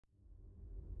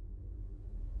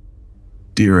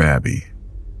Dear Abby,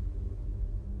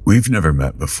 we've never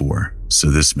met before,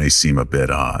 so this may seem a bit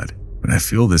odd, but I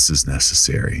feel this is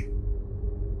necessary.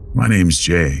 My name's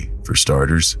Jay, for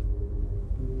starters.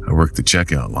 I work the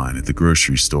checkout line at the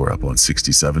grocery store up on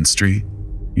 67th Street.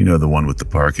 You know, the one with the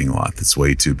parking lot that's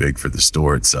way too big for the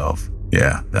store itself.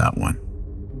 Yeah, that one.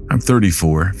 I'm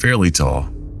 34, fairly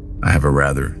tall. I have a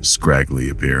rather scraggly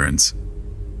appearance.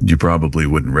 You probably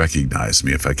wouldn't recognize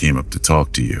me if I came up to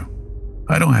talk to you.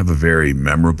 I don't have a very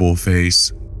memorable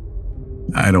face.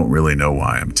 I don't really know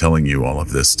why I'm telling you all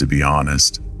of this, to be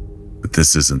honest, but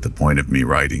this isn't the point of me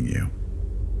writing you.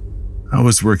 I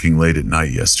was working late at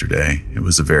night yesterday. It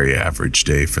was a very average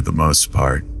day for the most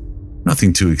part.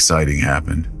 Nothing too exciting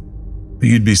happened, but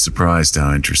you'd be surprised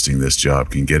how interesting this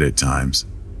job can get at times.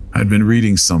 I'd been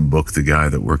reading some book the guy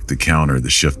that worked the counter the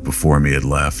shift before me had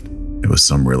left. It was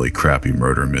some really crappy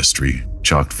murder mystery,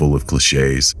 chock full of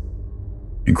cliches.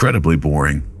 Incredibly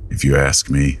boring, if you ask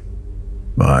me.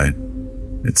 But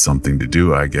it's something to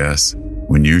do, I guess.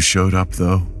 When you showed up,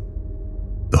 though,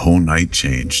 the whole night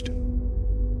changed.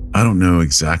 I don't know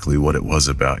exactly what it was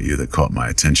about you that caught my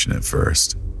attention at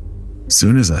first. As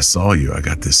soon as I saw you, I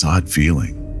got this odd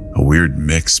feeling, a weird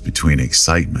mix between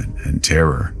excitement and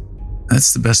terror.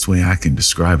 That's the best way I can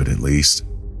describe it, at least.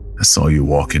 I saw you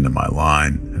walk into my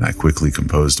line, and I quickly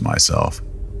composed myself.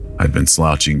 I'd been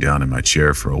slouching down in my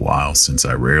chair for a while since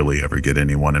I rarely ever get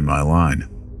anyone in my line.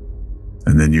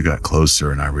 And then you got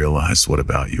closer and I realized what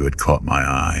about you had caught my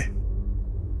eye.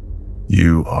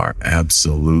 You are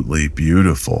absolutely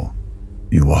beautiful.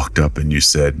 You walked up and you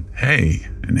said, "Hey,"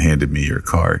 and handed me your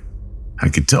cart. I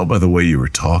could tell by the way you were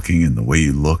talking and the way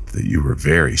you looked that you were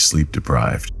very sleep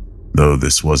deprived, though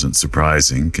this wasn't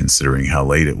surprising considering how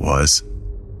late it was.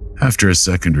 After a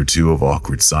second or two of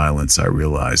awkward silence, I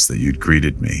realized that you'd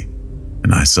greeted me,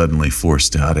 and I suddenly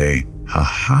forced out a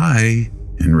hi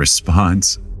in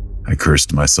response. I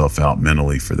cursed myself out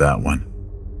mentally for that one.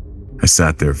 I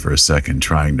sat there for a second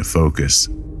trying to focus.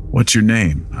 "What's your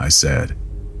name?" I said.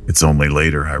 It's only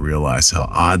later I realized how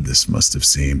odd this must have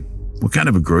seemed. What kind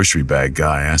of a grocery bag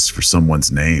guy asks for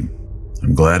someone's name?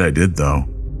 I'm glad I did, though.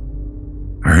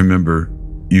 I remember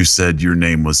you said your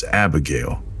name was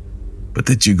Abigail, but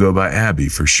that you go by Abby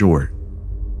for short.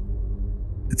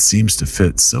 It seems to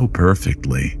fit so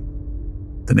perfectly.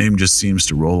 The name just seems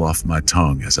to roll off my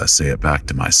tongue as I say it back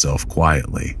to myself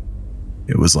quietly.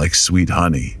 It was like sweet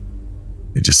honey.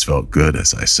 It just felt good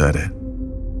as I said it.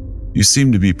 You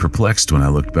seemed to be perplexed when I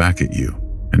looked back at you,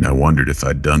 and I wondered if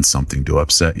I'd done something to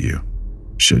upset you.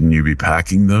 "Shouldn't you be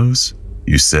packing those?"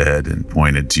 you said and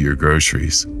pointed to your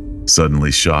groceries.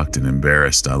 Suddenly shocked and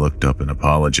embarrassed, I looked up and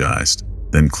apologized,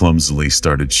 then clumsily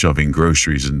started shoving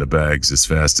groceries into bags as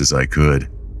fast as I could.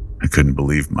 I couldn't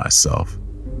believe myself.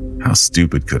 How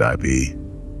stupid could I be?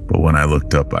 But when I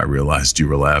looked up, I realized you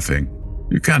were laughing.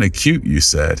 "You're kind of cute," you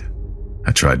said.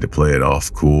 I tried to play it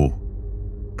off cool,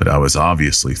 but I was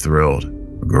obviously thrilled.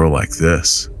 A girl like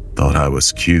this thought I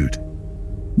was cute.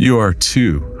 "You are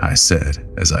too," I said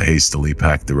as I hastily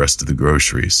packed the rest of the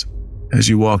groceries. As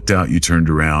you walked out, you turned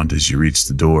around as you reached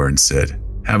the door and said,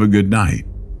 "Have a good night."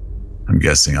 I'm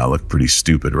guessing I look pretty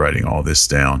stupid writing all this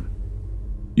down.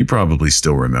 You probably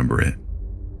still remember it.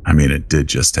 I mean, it did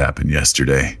just happen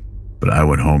yesterday, but I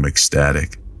went home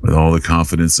ecstatic, with all the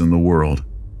confidence in the world.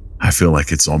 I feel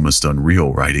like it's almost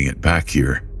unreal writing it back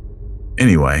here.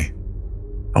 Anyway,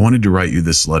 I wanted to write you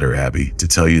this letter, Abby, to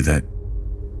tell you that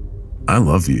I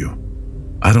love you.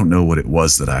 I don't know what it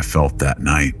was that I felt that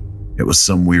night. It was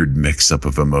some weird mix-up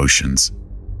of emotions.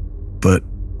 But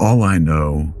all I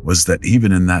know was that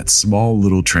even in that small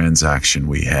little transaction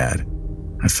we had,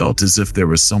 I felt as if there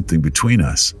was something between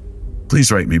us.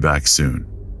 Please write me back soon.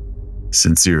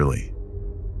 Sincerely,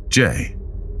 Jay.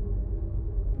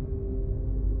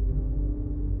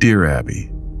 Dear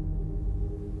Abby,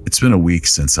 it's been a week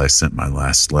since I sent my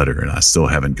last letter and I still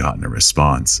haven't gotten a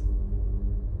response.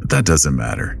 But that doesn't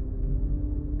matter.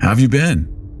 How have you been?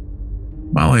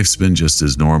 My life's been just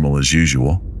as normal as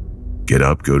usual. Get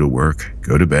up, go to work,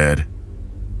 go to bed.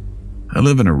 I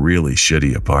live in a really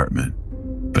shitty apartment,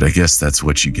 but I guess that's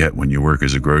what you get when you work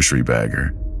as a grocery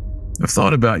bagger. I've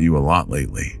thought about you a lot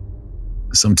lately.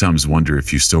 I sometimes wonder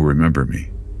if you still remember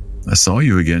me. I saw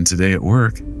you again today at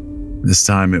work. This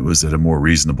time it was at a more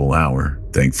reasonable hour,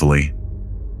 thankfully.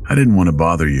 I didn't want to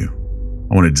bother you.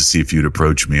 I wanted to see if you'd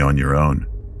approach me on your own.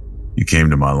 You came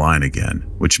to my line again,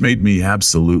 which made me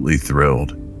absolutely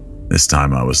thrilled. This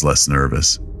time I was less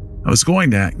nervous. I was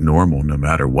going to act normal no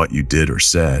matter what you did or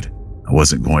said. I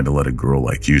wasn't going to let a girl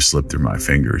like you slip through my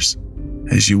fingers.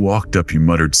 As you walked up, you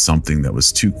muttered something that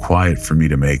was too quiet for me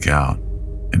to make out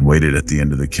and waited at the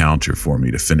end of the counter for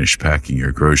me to finish packing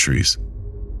your groceries.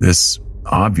 This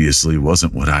obviously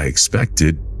wasn't what I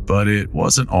expected, but it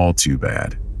wasn't all too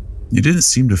bad. You didn't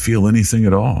seem to feel anything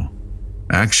at all.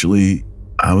 Actually,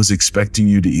 I was expecting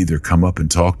you to either come up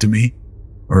and talk to me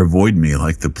or avoid me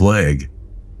like the plague,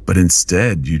 but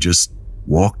instead you just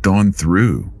walked on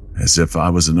through as if I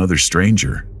was another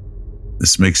stranger.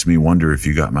 This makes me wonder if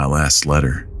you got my last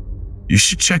letter. You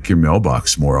should check your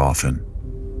mailbox more often.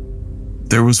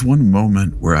 There was one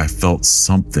moment where I felt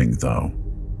something, though.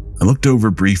 I looked over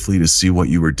briefly to see what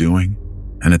you were doing,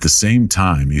 and at the same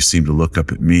time, you seemed to look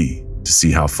up at me to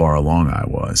see how far along I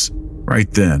was. Right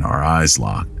then, our eyes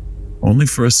locked, only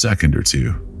for a second or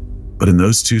two. But in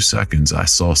those 2 seconds, I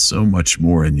saw so much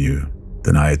more in you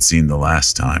than I had seen the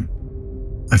last time.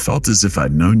 I felt as if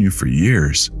I'd known you for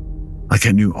years, like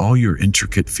I knew all your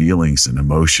intricate feelings and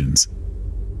emotions.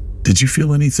 Did you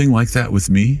feel anything like that with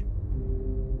me?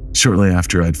 Shortly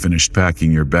after I'd finished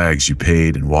packing your bags, you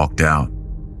paid and walked out.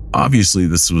 Obviously,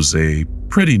 this was a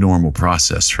pretty normal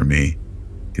process for me,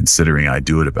 considering I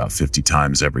do it about 50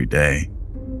 times every day.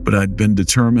 But I'd been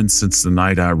determined since the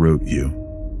night I wrote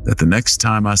you that the next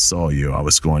time I saw you, I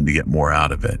was going to get more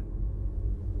out of it.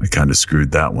 I kind of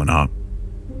screwed that one up.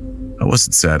 I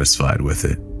wasn't satisfied with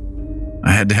it.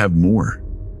 I had to have more.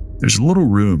 There's a little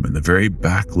room in the very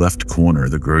back left corner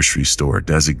of the grocery store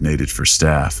designated for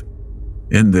staff.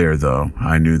 In there, though,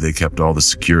 I knew they kept all the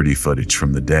security footage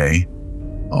from the day.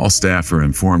 All staff are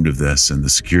informed of this and the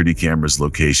security cameras'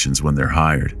 locations when they're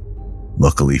hired.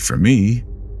 Luckily for me,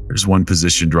 there's one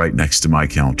positioned right next to my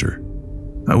counter.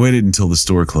 I waited until the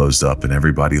store closed up and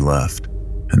everybody left,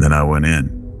 and then I went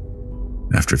in.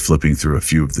 After flipping through a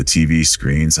few of the TV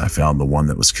screens, I found the one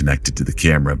that was connected to the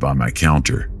camera by my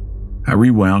counter. I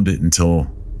rewound it until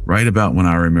right about when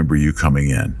I remember you coming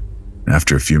in.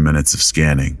 After a few minutes of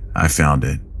scanning, I found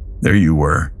it. There you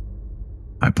were.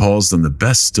 I paused on the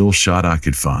best still shot I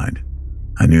could find.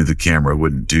 I knew the camera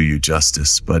wouldn't do you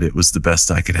justice, but it was the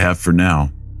best I could have for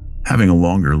now. Having a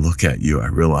longer look at you, I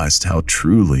realized how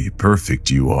truly perfect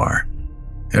you are.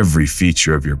 Every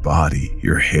feature of your body,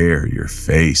 your hair, your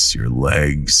face, your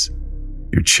legs,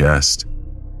 your chest,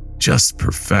 just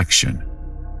perfection.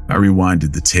 I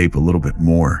rewinded the tape a little bit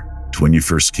more to when you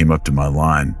first came up to my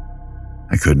line.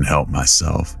 I couldn't help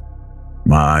myself.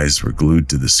 My eyes were glued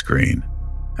to the screen.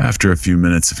 After a few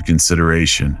minutes of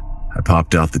consideration, I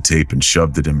popped out the tape and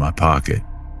shoved it in my pocket.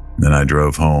 Then I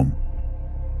drove home.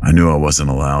 I knew I wasn't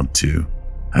allowed to.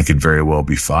 I could very well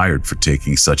be fired for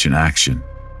taking such an action,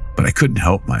 but I couldn't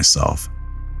help myself.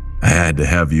 I had to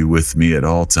have you with me at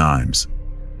all times,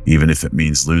 even if it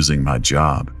means losing my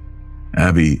job.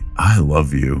 Abby, I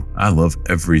love you. I love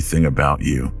everything about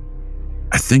you.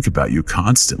 I think about you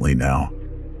constantly now.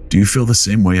 Do you feel the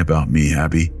same way about me,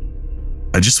 Abby?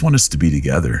 I just want us to be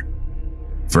together.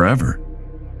 Forever.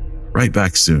 Right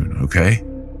back soon, okay?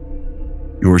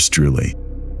 Yours truly,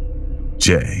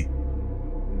 Jay.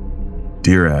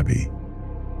 Dear Abby,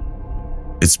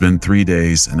 it's been 3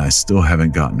 days and I still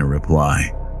haven't gotten a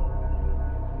reply.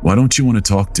 Why don't you want to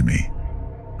talk to me?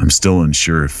 I'm still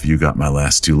unsure if you got my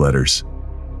last 2 letters.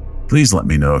 Please let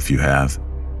me know if you have.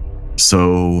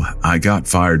 So, I got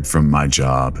fired from my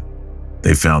job.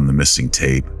 They found the missing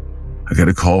tape. I got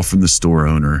a call from the store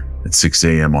owner at 6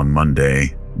 a.m. on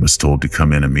Monday and was told to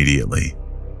come in immediately.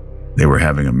 They were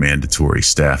having a mandatory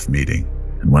staff meeting,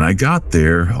 and when I got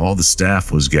there, all the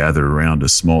staff was gathered around a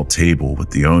small table with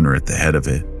the owner at the head of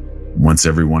it. Once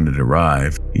everyone had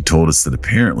arrived, he told us that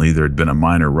apparently there had been a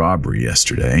minor robbery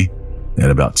yesterday. They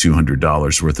had about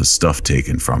 $200 worth of stuff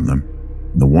taken from them.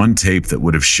 The one tape that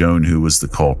would have shown who was the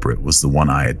culprit was the one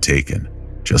I had taken.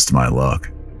 Just my luck.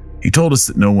 He told us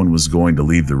that no one was going to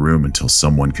leave the room until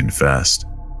someone confessed.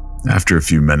 After a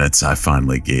few minutes, I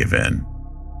finally gave in.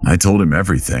 I told him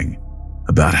everything,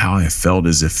 about how I felt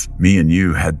as if me and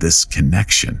you had this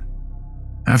connection.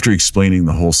 After explaining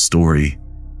the whole story,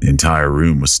 the entire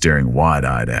room was staring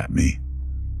wide-eyed at me,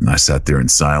 and I sat there in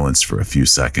silence for a few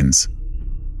seconds.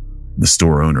 The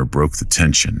store owner broke the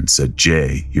tension and said,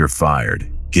 "Jay, you're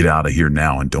fired. Get out of here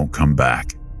now and don't come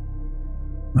back."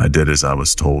 I did as I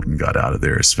was told and got out of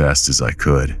there as fast as I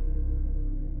could.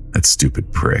 That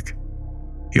stupid prick.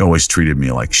 He always treated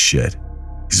me like shit.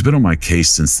 He's been on my case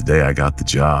since the day I got the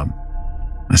job.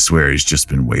 I swear he's just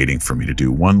been waiting for me to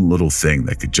do one little thing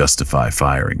that could justify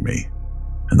firing me.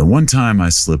 And the one time I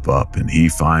slip up and he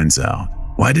finds out,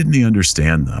 why didn't he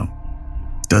understand though?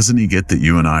 Doesn't he get that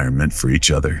you and I are meant for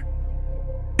each other?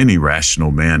 Any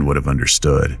rational man would have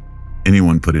understood.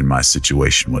 Anyone put in my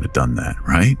situation would have done that,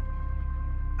 right?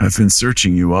 I've been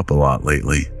searching you up a lot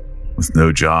lately. With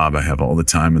no job, I have all the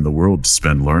time in the world to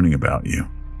spend learning about you.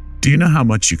 Do you know how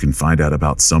much you can find out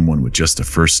about someone with just a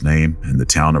first name and the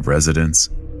town of residence?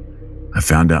 I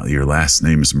found out your last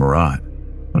name is Murat.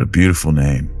 What a beautiful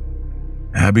name.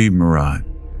 Abby Murat.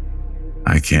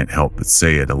 I can't help but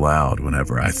say it aloud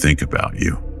whenever I think about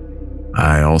you.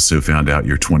 I also found out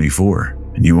you're 24,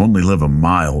 and you only live a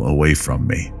mile away from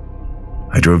me.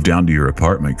 I drove down to your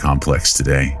apartment complex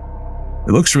today.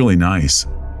 It looks really nice,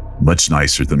 much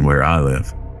nicer than where I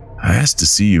live. I asked to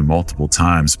see you multiple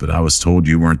times, but I was told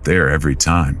you weren't there every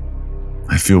time.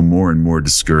 I feel more and more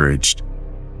discouraged,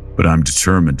 but I'm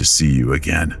determined to see you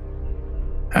again.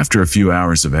 After a few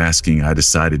hours of asking, I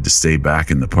decided to stay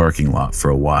back in the parking lot for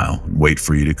a while and wait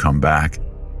for you to come back.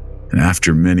 And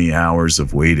after many hours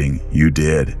of waiting, you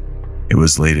did. It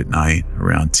was late at night,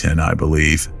 around 10, I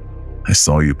believe. I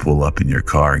saw you pull up in your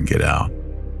car and get out.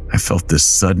 I felt this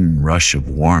sudden rush of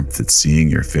warmth at seeing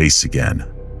your face again.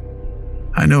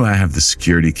 I know I have the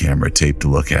security camera tape to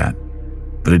look at,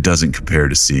 but it doesn't compare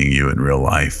to seeing you in real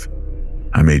life.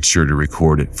 I made sure to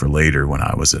record it for later when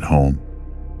I was at home,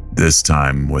 this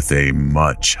time with a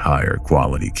much higher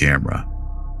quality camera.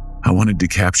 I wanted to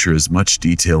capture as much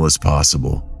detail as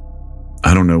possible.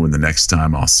 I don't know when the next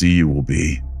time I'll see you will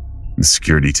be. The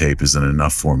security tape isn't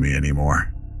enough for me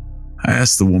anymore. I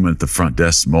asked the woman at the front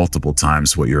desk multiple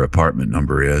times what your apartment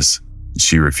number is.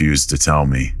 She refused to tell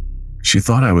me. She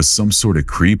thought I was some sort of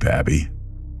creep, Abby.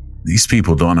 These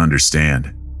people don't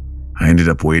understand. I ended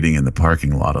up waiting in the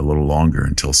parking lot a little longer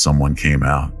until someone came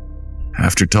out.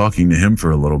 After talking to him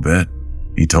for a little bit,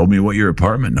 he told me what your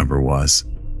apartment number was.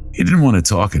 He didn't want to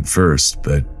talk at first,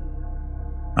 but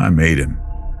I made him.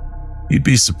 You'd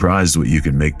be surprised what you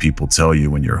can make people tell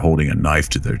you when you're holding a knife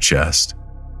to their chest.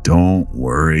 Don't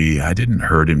worry, I didn't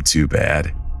hurt him too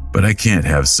bad, but I can't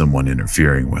have someone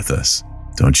interfering with us.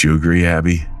 Don't you agree,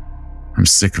 Abby? I'm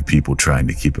sick of people trying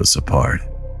to keep us apart.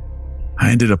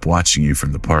 I ended up watching you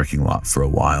from the parking lot for a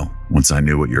while, once I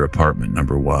knew what your apartment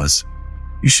number was.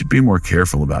 You should be more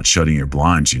careful about shutting your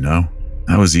blinds, you know?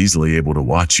 I was easily able to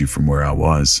watch you from where I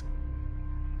was.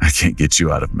 I can't get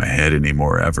you out of my head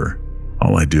anymore ever.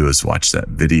 All I do is watch that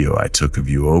video I took of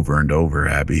you over and over,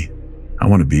 Abby. I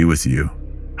want to be with you.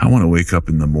 I want to wake up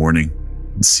in the morning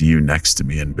and see you next to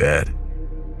me in bed.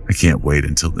 I can't wait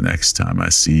until the next time I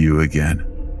see you again.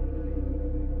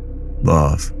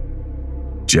 Love,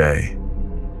 Jay.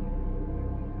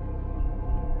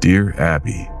 Dear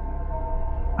Abby,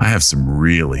 I have some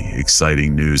really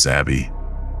exciting news, Abby.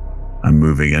 I'm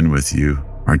moving in with you.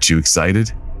 Aren't you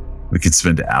excited? We could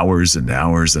spend hours and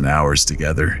hours and hours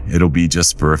together. It'll be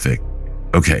just perfect.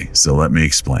 Okay, so let me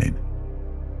explain.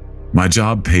 My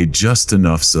job paid just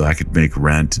enough so I could make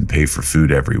rent and pay for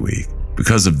food every week.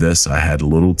 Because of this, I had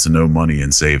little to no money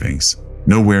in savings.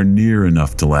 Nowhere near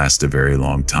enough to last a very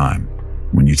long time.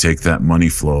 When you take that money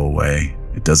flow away,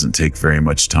 it doesn't take very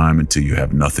much time until you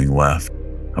have nothing left.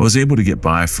 I was able to get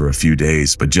by for a few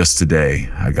days, but just today,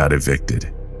 I got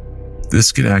evicted.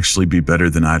 This could actually be better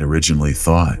than I'd originally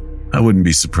thought. I wouldn't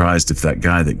be surprised if that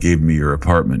guy that gave me your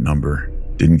apartment number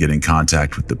didn't get in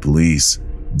contact with the police.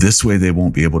 This way they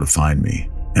won't be able to find me,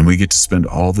 and we get to spend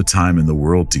all the time in the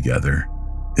world together.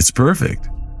 It's perfect.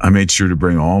 I made sure to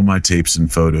bring all my tapes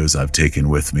and photos I've taken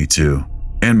with me too,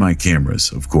 and my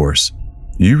cameras, of course.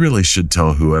 You really should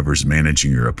tell whoever's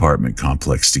managing your apartment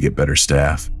complex to get better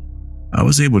staff. I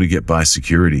was able to get by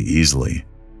security easily.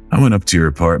 I went up to your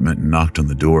apartment and knocked on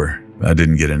the door, but I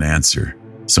didn't get an answer,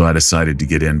 so I decided to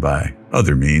get in by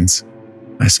other means.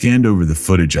 I scanned over the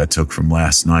footage I took from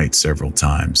last night several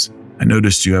times. I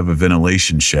noticed you have a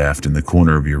ventilation shaft in the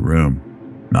corner of your room.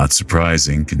 Not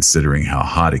surprising, considering how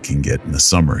hot it can get in the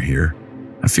summer here.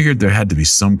 I figured there had to be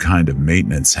some kind of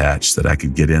maintenance hatch that I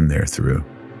could get in there through.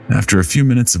 After a few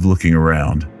minutes of looking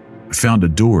around, I found a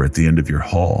door at the end of your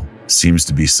hall. Seems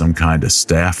to be some kind of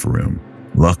staff room.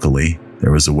 Luckily,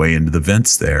 there was a way into the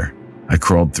vents there. I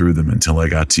crawled through them until I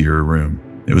got to your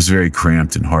room. It was very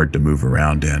cramped and hard to move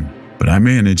around in, but I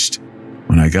managed.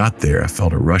 When I got there, I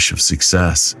felt a rush of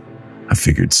success. I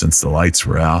figured since the lights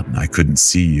were out and I couldn't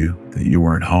see you, that you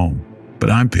weren't home. But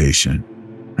I'm patient.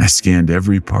 I scanned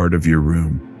every part of your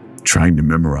room, trying to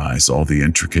memorize all the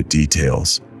intricate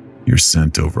details. Your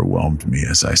scent overwhelmed me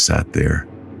as I sat there.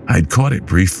 I had caught it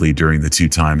briefly during the 2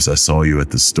 times I saw you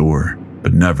at the store,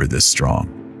 but never this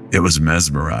strong. It was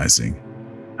mesmerizing.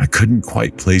 I couldn't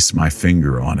quite place my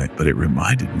finger on it, but it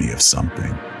reminded me of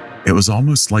something. It was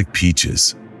almost like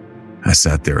peaches. I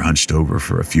sat there hunched over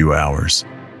for a few hours.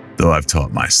 Though I've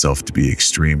taught myself to be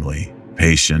extremely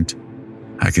patient,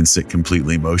 I can sit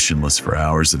completely motionless for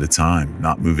hours at a time,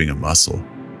 not moving a muscle.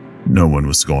 No one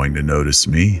was going to notice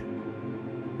me.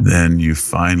 Then you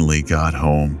finally got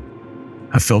home.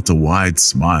 I felt a wide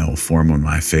smile form on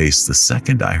my face the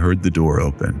second I heard the door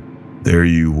open. There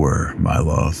you were, my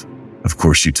love. Of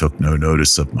course, you took no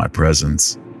notice of my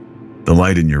presence. The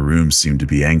light in your room seemed to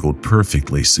be angled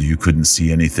perfectly so you couldn't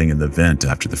see anything in the vent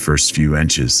after the first few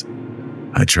inches.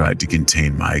 I tried to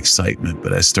contain my excitement,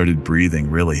 but I started breathing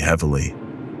really heavily.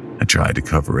 I tried to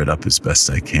cover it up as best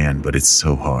I can, but it's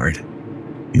so hard.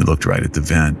 You looked right at the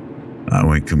vent. I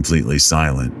went completely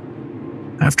silent.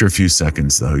 After a few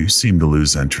seconds, though, you seemed to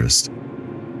lose interest.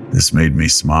 This made me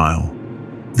smile.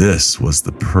 This was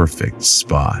the perfect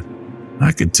spot.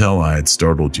 I could tell I had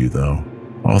startled you, though.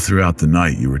 All throughout the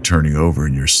night, you were turning over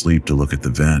in your sleep to look at the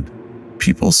vent.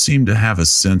 People seem to have a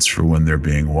sense for when they're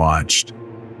being watched.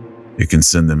 It can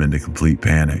send them into complete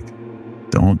panic.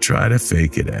 Don't try to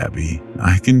fake it, Abby.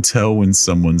 I can tell when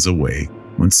someone's awake.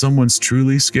 When someone's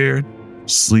truly scared,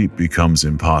 sleep becomes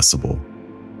impossible.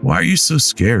 Why are you so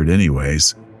scared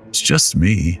anyways? It's just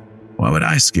me. Why would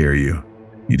I scare you?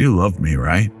 You do love me,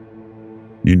 right?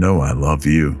 You know I love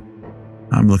you.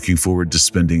 I'm looking forward to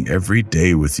spending every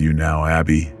day with you now,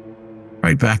 Abby.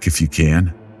 Write back if you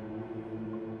can.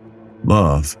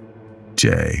 Love,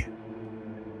 Jay.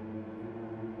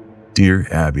 Dear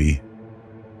Abby,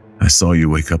 I saw you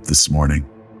wake up this morning.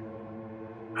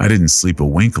 I didn't sleep a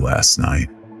wink last night.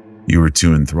 You were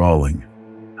too enthralling.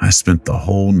 I spent the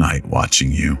whole night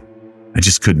watching you. I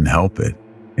just couldn't help it.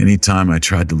 Anytime I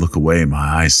tried to look away, my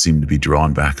eyes seemed to be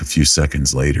drawn back a few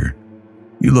seconds later.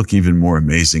 You look even more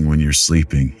amazing when you're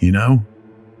sleeping, you know?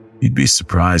 You'd be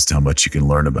surprised how much you can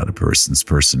learn about a person's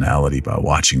personality by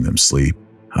watching them sleep.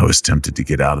 I was tempted to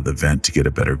get out of the vent to get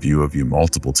a better view of you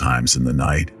multiple times in the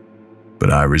night,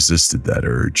 but I resisted that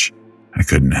urge. I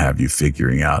couldn't have you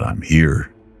figuring out I'm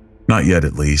here. Not yet,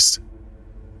 at least.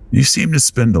 You seem to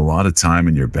spend a lot of time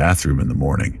in your bathroom in the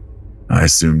morning. I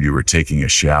assumed you were taking a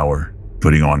shower,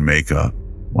 putting on makeup.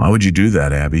 Why would you do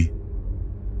that, Abby?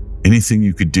 Anything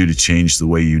you could do to change the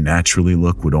way you naturally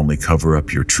look would only cover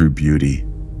up your true beauty.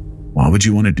 Why would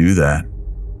you want to do that?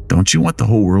 Don't you want the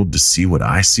whole world to see what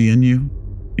I see in you?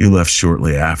 You left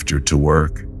shortly after to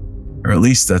work, or at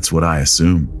least that's what I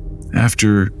assume.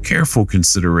 After careful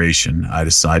consideration, I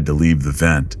decided to leave the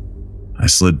vent. I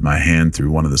slid my hand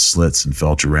through one of the slits and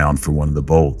felt around for one of the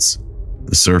bolts.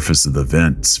 The surface of the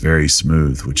vent is very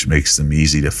smooth, which makes them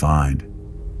easy to find.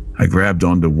 I grabbed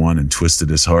onto one and twisted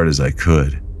as hard as I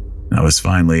could. I was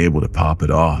finally able to pop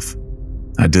it off.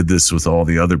 I did this with all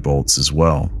the other bolts as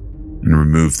well, and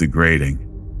removed the grating.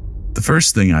 The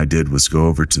first thing I did was go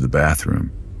over to the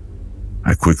bathroom.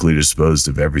 I quickly disposed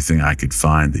of everything I could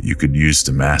find that you could use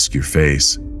to mask your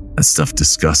face. That stuff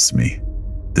disgusts me.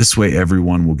 This way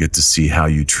everyone will get to see how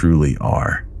you truly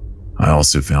are. I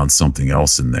also found something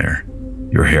else in there,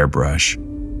 your hairbrush.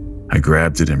 I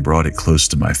grabbed it and brought it close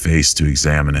to my face to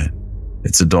examine it.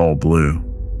 It's a dull blue.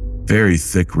 Very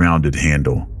thick, rounded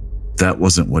handle. That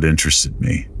wasn't what interested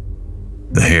me.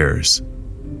 The hairs.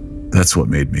 That's what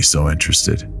made me so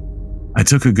interested. I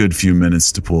took a good few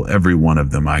minutes to pull every one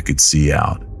of them I could see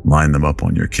out, line them up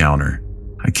on your counter.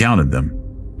 I counted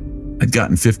them. I'd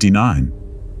gotten 59.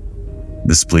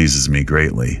 This pleases me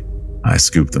greatly. I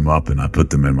scooped them up and I put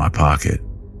them in my pocket.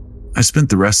 I spent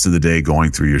the rest of the day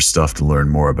going through your stuff to learn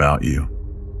more about you,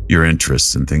 your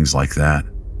interests and things like that.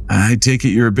 I take it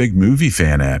you're a big movie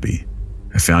fan, Abby.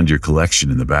 I found your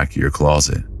collection in the back of your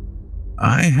closet.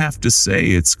 I have to say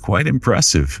it's quite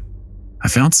impressive. I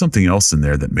found something else in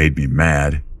there that made me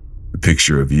mad. A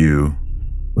picture of you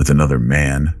with another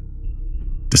man.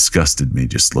 Disgusted me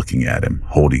just looking at him,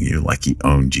 holding you like he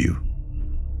owned you.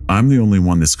 I'm the only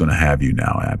one that's going to have you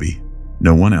now, Abby.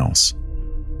 No one else.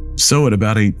 So at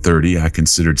about 8:30, I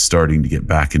considered starting to get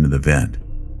back into the vent,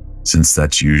 since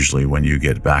that's usually when you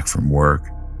get back from work.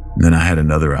 And then I had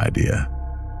another idea.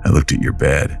 I looked at your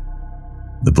bed.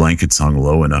 The blankets hung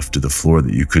low enough to the floor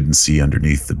that you couldn't see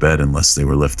underneath the bed unless they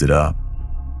were lifted up.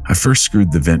 I first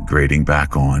screwed the vent grating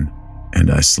back on,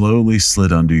 and I slowly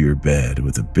slid under your bed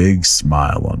with a big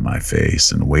smile on my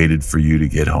face and waited for you to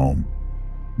get home.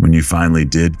 When you finally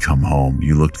did come home,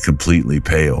 you looked completely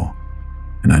pale,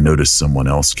 and I noticed someone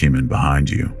else came in behind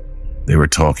you. They were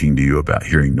talking to you about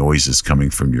hearing noises coming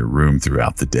from your room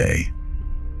throughout the day,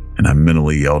 and I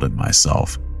mentally yelled at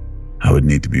myself. I would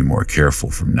need to be more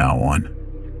careful from now on.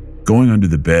 Going under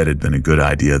the bed had been a good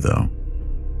idea, though,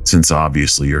 since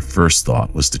obviously your first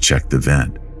thought was to check the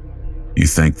vent. You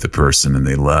thanked the person and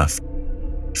they left.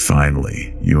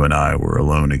 Finally, you and I were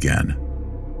alone again.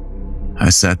 I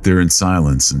sat there in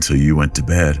silence until you went to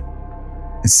bed.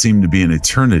 It seemed to be an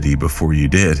eternity before you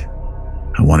did.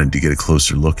 I wanted to get a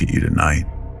closer look at you tonight,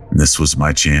 and this was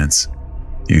my chance.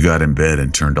 You got in bed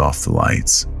and turned off the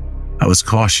lights. I was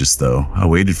cautious, though. I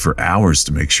waited for hours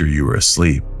to make sure you were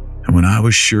asleep, and when I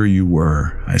was sure you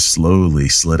were, I slowly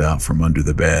slid out from under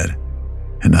the bed.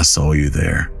 and I saw you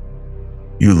there.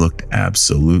 You looked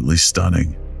absolutely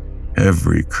stunning.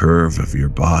 Every curve of your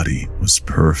body was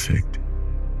perfect.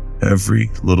 Every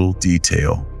little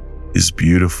detail is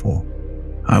beautiful.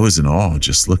 I was in awe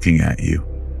just looking at you.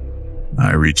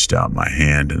 I reached out my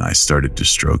hand and I started to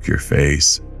stroke your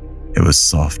face. It was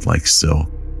soft like silk.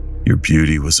 Your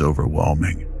beauty was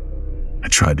overwhelming. I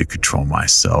tried to control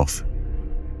myself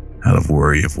out of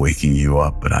worry of waking you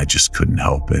up, but I just couldn't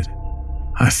help it.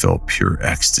 I felt pure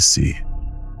ecstasy.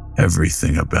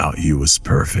 Everything about you was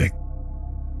perfect.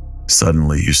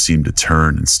 Suddenly, you seemed to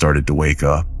turn and started to wake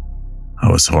up.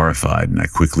 I was horrified and I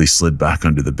quickly slid back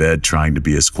under the bed, trying to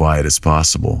be as quiet as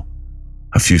possible.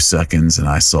 A few seconds and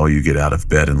I saw you get out of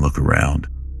bed and look around.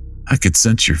 I could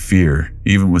sense your fear,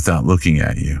 even without looking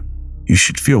at you. You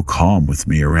should feel calm with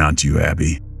me around you,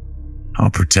 Abby.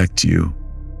 I'll protect you.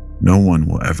 No one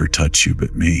will ever touch you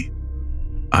but me.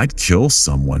 I'd kill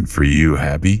someone for you,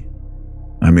 Abby.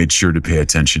 I made sure to pay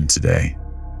attention today.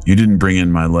 You didn't bring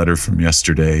in my letter from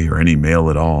yesterday or any mail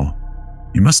at all.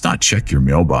 You must not check your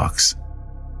mailbox.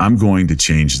 I'm going to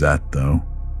change that, though.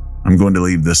 I'm going to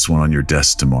leave this one on your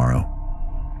desk tomorrow.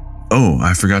 Oh,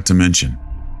 I forgot to mention.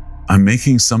 I'm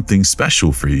making something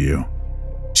special for you.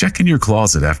 Check in your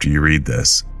closet after you read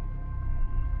this.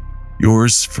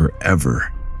 Yours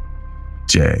forever,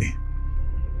 Jay.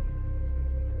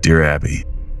 Dear Abby,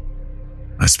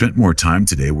 I spent more time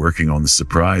today working on the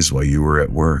surprise while you were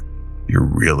at work. You're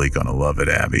really gonna love it,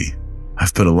 Abby.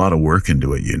 I've put a lot of work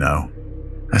into it, you know.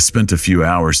 I spent a few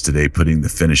hours today putting the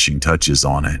finishing touches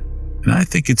on it, and I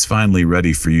think it's finally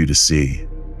ready for you to see.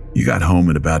 You got home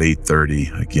at about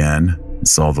 8:30 again and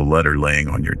saw the letter laying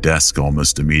on your desk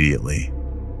almost immediately.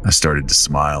 I started to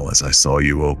smile as I saw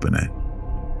you open it,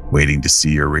 waiting to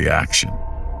see your reaction.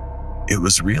 It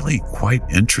was really quite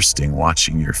interesting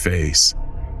watching your face.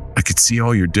 I could see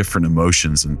all your different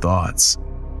emotions and thoughts.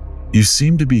 You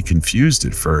seemed to be confused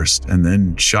at first, and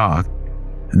then shocked,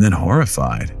 and then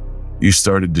horrified. You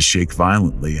started to shake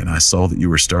violently, and I saw that you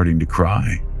were starting to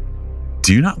cry.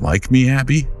 Do you not like me,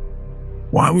 Abby?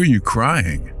 Why were you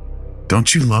crying?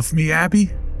 Don't you love me,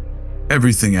 Abby?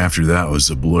 Everything after that was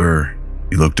a blur.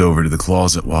 You looked over to the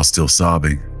closet while still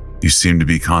sobbing. You seemed to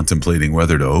be contemplating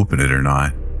whether to open it or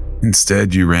not.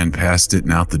 Instead, you ran past it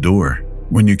and out the door.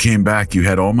 When you came back, you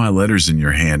had all my letters in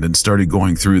your hand and started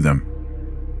going through them.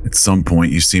 At some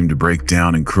point, you seemed to break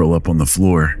down and curl up on the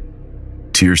floor,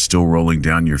 tears still rolling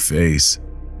down your face.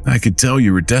 I could tell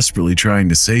you were desperately trying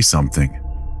to say something.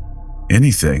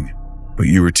 Anything, but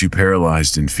you were too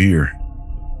paralyzed in fear.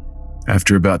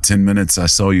 After about 10 minutes, I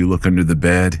saw you look under the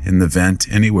bed, in the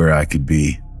vent, anywhere I could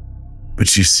be.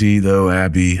 But you see, though,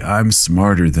 Abby, I'm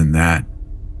smarter than that.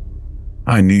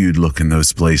 I knew you'd look in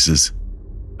those places.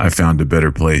 I found a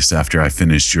better place after I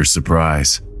finished your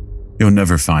surprise. You'll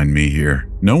never find me here.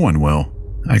 No one will.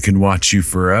 I can watch you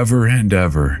forever and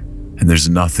ever, and there's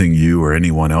nothing you or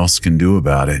anyone else can do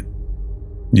about it.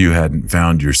 You hadn't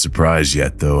found your surprise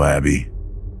yet, though, Abby,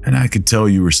 and I could tell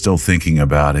you were still thinking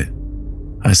about it.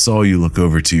 I saw you look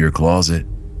over to your closet.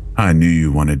 I knew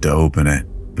you wanted to open it,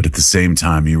 but at the same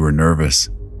time you were nervous.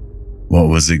 What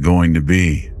was it going to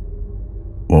be?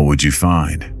 What would you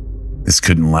find? This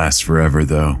couldn't last forever,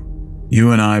 though.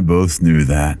 You and I both knew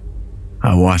that.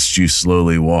 I watched you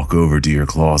slowly walk over to your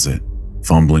closet,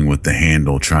 fumbling with the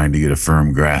handle trying to get a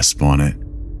firm grasp on it,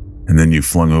 and then you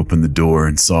flung open the door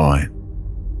and saw it.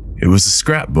 It was a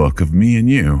scrapbook of me and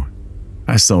you.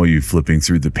 I saw you flipping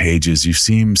through the pages. You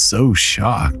seemed so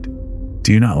shocked.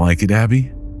 Do you not like it,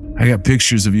 Abby? I got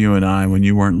pictures of you and I when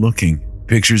you weren't looking,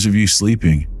 pictures of you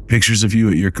sleeping, pictures of you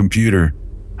at your computer.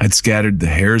 I'd scattered the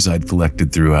hairs I'd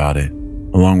collected throughout it,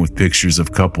 along with pictures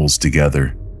of couples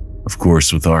together, of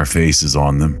course with our faces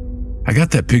on them. I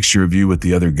got that picture of you with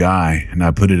the other guy and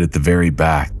I put it at the very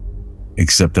back,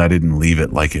 except I didn't leave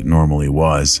it like it normally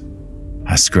was.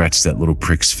 I scratched that little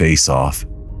prick's face off.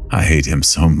 I hate him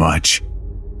so much.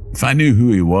 If I knew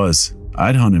who he was,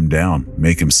 I'd hunt him down,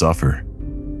 make him suffer.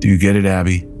 Do you get it,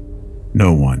 Abby?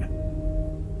 No one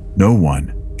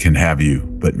can have you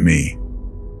but me.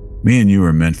 Me and you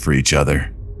are meant for each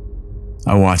other.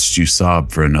 I watched you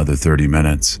sob for another 30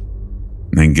 minutes,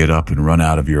 and then get up and run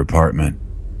out of your apartment.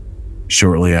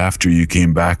 Shortly after, you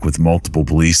came back with multiple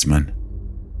policemen.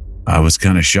 I was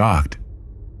kind of shocked.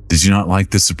 Did you not like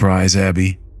the surprise,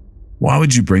 Abby? Why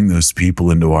would you bring those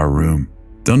people into our room?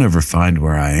 They'll never find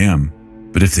where I am,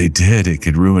 but if they did, it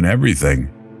could ruin everything.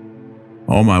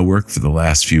 All my work for the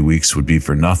last few weeks would be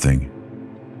for nothing.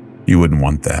 You wouldn't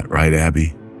want that, right,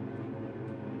 Abby?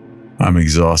 I'm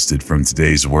exhausted from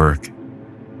today's work,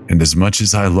 and as much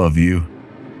as I love you,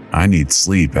 I need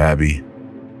sleep, Abby.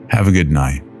 Have a good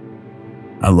night.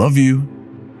 I love you.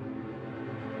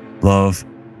 Love,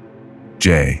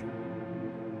 Jay.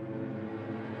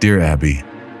 Dear Abby,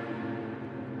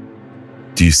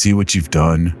 do you see what you've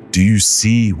done? Do you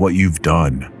see what you've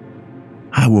done?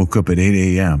 I woke up at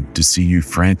 8 a.m. to see you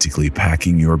frantically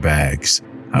packing your bags.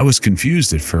 I was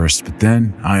confused at first, but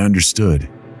then I understood.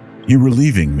 You were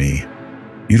leaving me.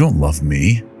 You don't love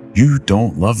me. You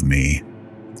don't love me.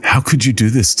 How could you do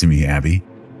this to me, Abby?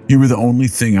 You were the only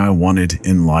thing I wanted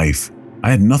in life.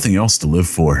 I had nothing else to live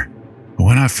for. But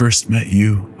when I first met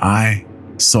you, I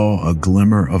saw a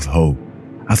glimmer of hope.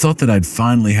 I thought that I'd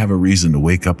finally have a reason to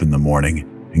wake up in the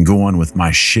morning and go on with my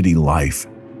shitty life.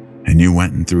 And you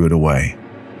went and threw it away.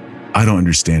 I don't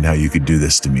understand how you could do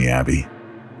this to me, Abby.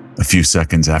 A few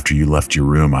seconds after you left your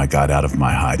room, I got out of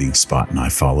my hiding spot and I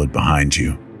followed behind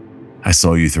you. I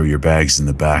saw you throw your bags in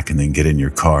the back and then get in your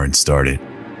car and start it.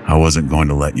 I wasn't going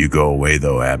to let you go away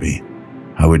though, Abby.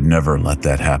 I would never let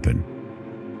that happen.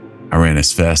 I ran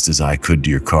as fast as I could to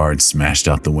your car and smashed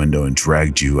out the window and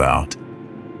dragged you out.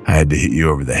 I had to hit you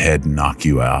over the head and knock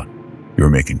you out. You were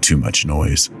making too much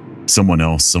noise. Someone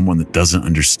else, someone that doesn't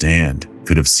understand,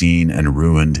 could have seen and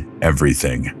ruined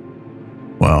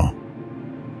everything. Well,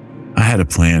 I had a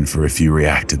plan for if you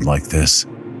reacted like this.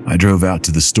 I drove out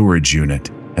to the storage unit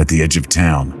at the edge of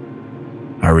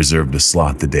town. I reserved a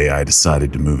slot the day I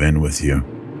decided to move in with you.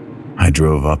 I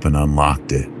drove up and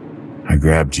unlocked it. I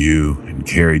grabbed you and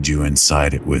carried you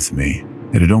inside it with me.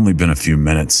 It had only been a few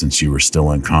minutes since you were still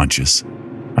unconscious.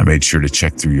 I made sure to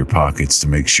check through your pockets to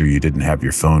make sure you didn't have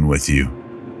your phone with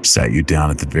you. Sat you down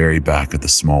at the very back of the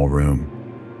small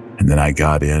room, and then I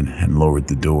got in and lowered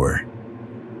the door.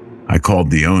 I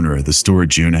called the owner of the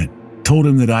storage unit, told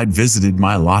him that I'd visited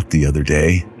my lot the other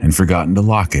day and forgotten to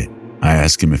lock it. I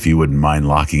asked him if he wouldn't mind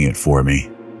locking it for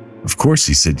me. Of course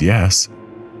he said yes,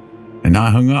 and I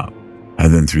hung up. I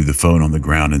then threw the phone on the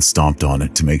ground and stomped on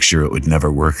it to make sure it would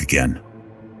never work again.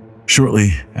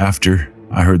 Shortly after,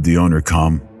 I heard the owner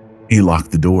come. He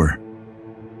locked the door.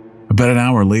 About an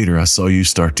hour later, I saw you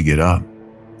start to get up.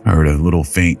 I heard a little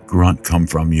faint grunt come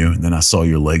from you, and then I saw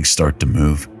your legs start to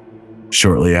move.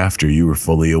 Shortly after, you were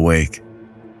fully awake.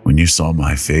 When you saw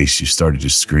my face, you started to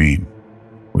scream,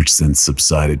 which then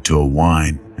subsided to a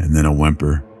whine and then a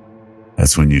whimper.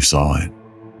 That's when you saw it.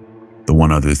 The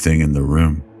one other thing in the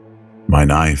room, my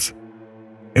knife.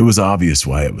 It was obvious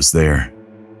why it was there.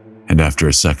 And after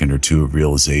a second or two of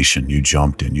realization, you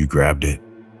jumped and you grabbed it.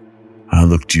 I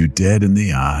looked you dead in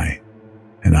the eye,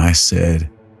 and I said,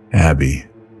 Abby,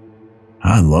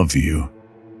 I love you.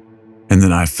 And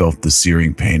then I felt the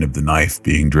searing pain of the knife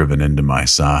being driven into my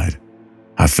side.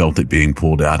 I felt it being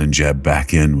pulled out and jabbed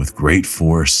back in with great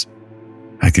force.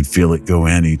 I could feel it go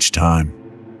in each time,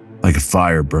 like a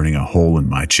fire burning a hole in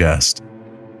my chest.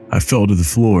 I fell to the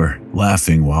floor,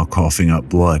 laughing while coughing up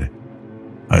blood.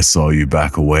 I saw you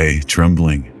back away,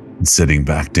 trembling, and sitting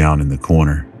back down in the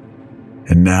corner.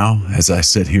 And now, as I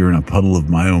sit here in a puddle of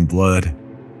my own blood,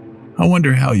 I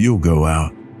wonder how you'll go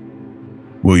out.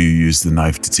 Will you use the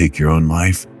knife to take your own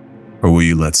life, or will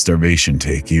you let starvation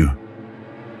take you?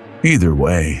 Either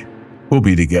way, we'll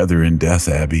be together in death,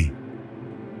 Abby.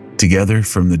 Together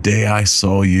from the day I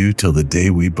saw you till the day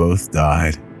we both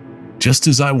died, just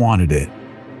as I wanted it.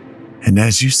 And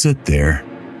as you sit there,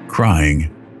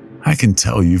 crying, I can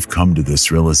tell you've come to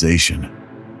this realization.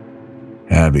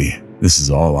 Abby, this is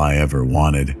all I ever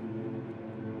wanted.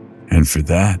 And for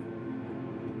that,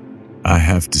 I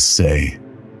have to say,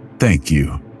 thank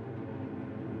you.